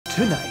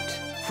Tonight,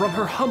 from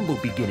her humble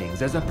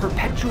beginnings as a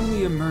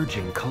perpetually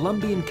emerging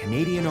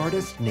Colombian-Canadian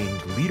artist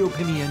named Lido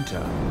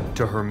Pimienta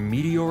to her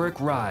meteoric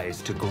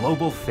rise to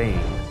global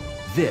fame,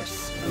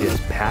 this is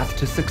Path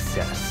to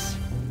Success.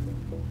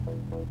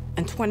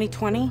 In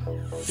 2020,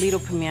 Lido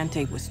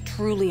Pimienta was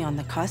truly on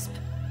the cusp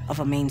of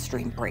a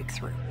mainstream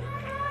breakthrough.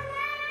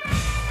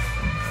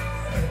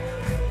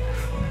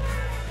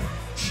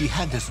 She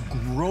had this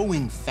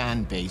growing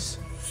fan base.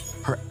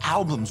 Her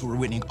albums were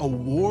winning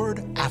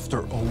award after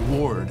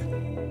award,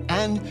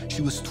 and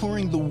she was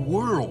touring the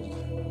world.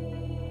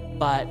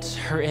 But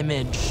her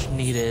image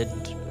needed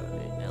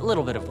a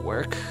little bit of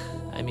work.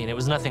 I mean, it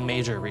was nothing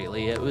major,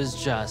 really. It was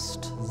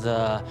just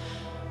the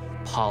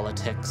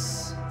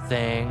politics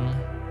thing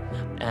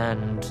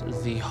and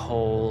the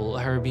whole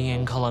her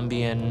being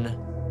Colombian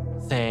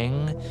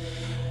thing,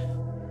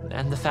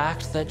 and the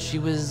fact that she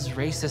was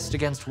racist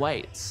against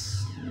whites.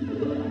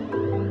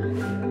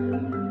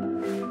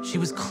 She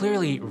was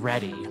clearly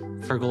ready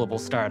for global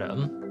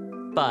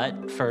stardom,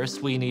 but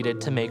first we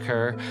needed to make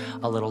her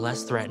a little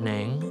less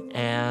threatening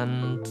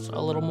and a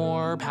little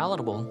more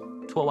palatable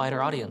to a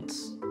wider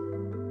audience.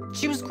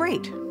 She was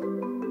great,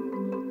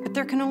 but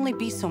there can only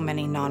be so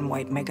many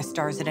non-white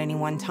megastars at any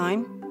one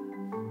time.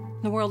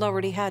 The world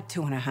already had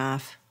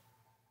 2.5.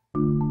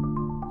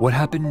 What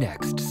happened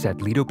next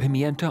set Lido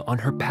Pimienta on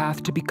her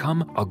path to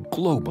become a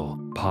global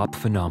pop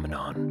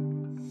phenomenon.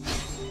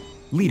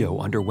 Lido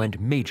underwent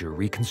major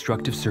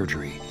reconstructive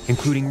surgery,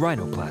 including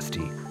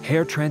rhinoplasty,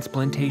 hair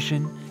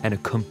transplantation, and a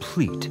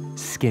complete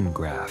skin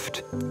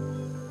graft.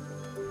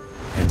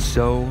 And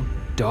so,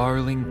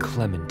 darling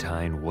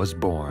Clementine was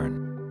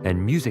born,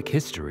 and music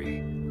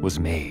history was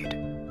made.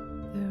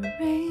 The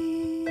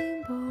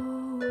rainbows,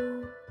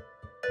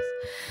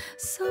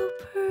 so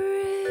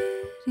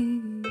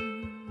pretty,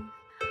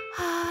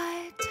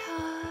 I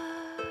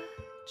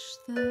touch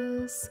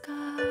the sky.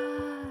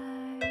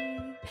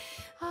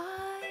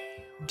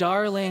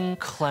 Darling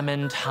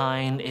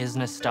Clementine is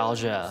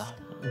nostalgia.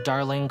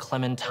 Darling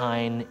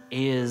Clementine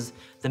is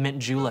the mint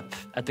julep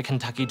at the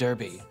Kentucky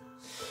Derby.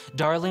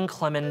 Darling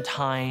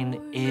Clementine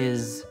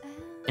is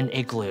an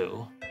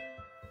igloo.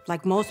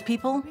 Like most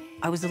people,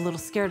 I was a little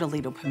scared of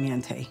Lido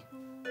Pimienta.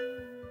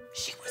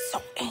 She was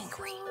so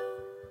angry.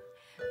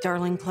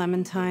 Darling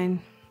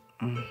Clementine,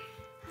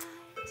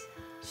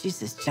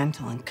 she's as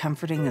gentle and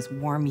comforting as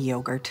warm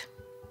yogurt.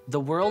 The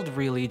world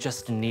really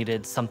just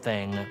needed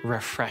something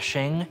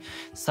refreshing,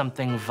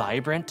 something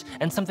vibrant,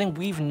 and something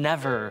we've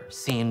never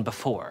seen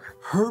before.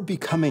 Her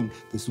becoming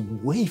this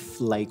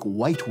waif-like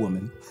white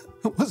woman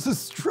was a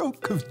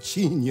stroke of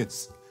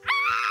genius.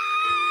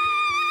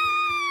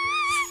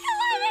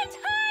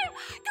 Clementine!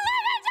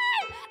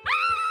 Clementine!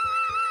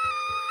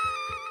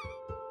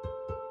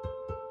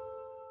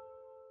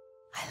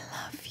 I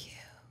love you.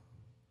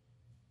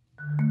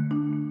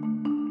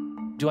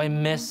 Do I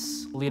miss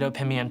Lido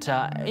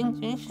Pimienta?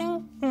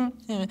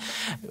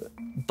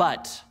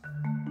 But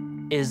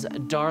is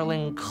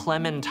Darling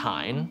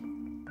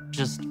Clementine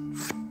just,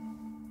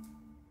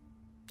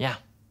 yeah.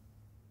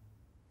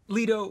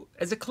 Lido,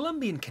 as a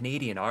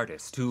Colombian-Canadian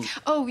artist who...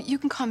 Oh, you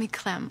can call me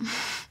Clem.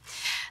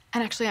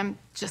 And actually, I'm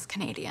just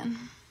Canadian.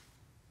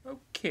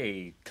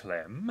 Okay,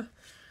 Clem.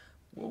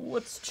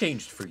 What's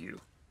changed for you?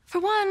 For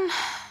one,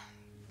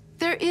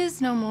 there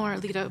is no more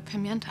Lido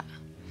Pimienta.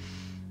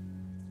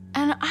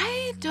 And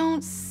I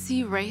don't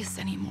see race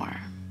anymore.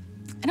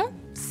 I don't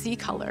see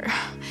color.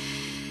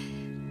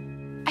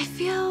 I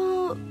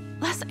feel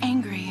less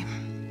angry.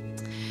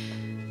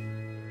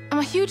 I'm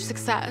a huge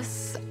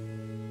success.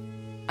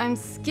 I'm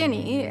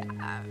skinny,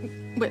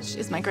 which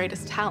is my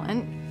greatest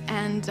talent,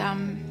 and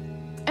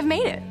I've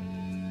made it.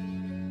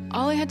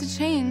 All I had to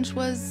change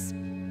was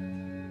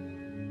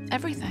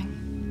everything.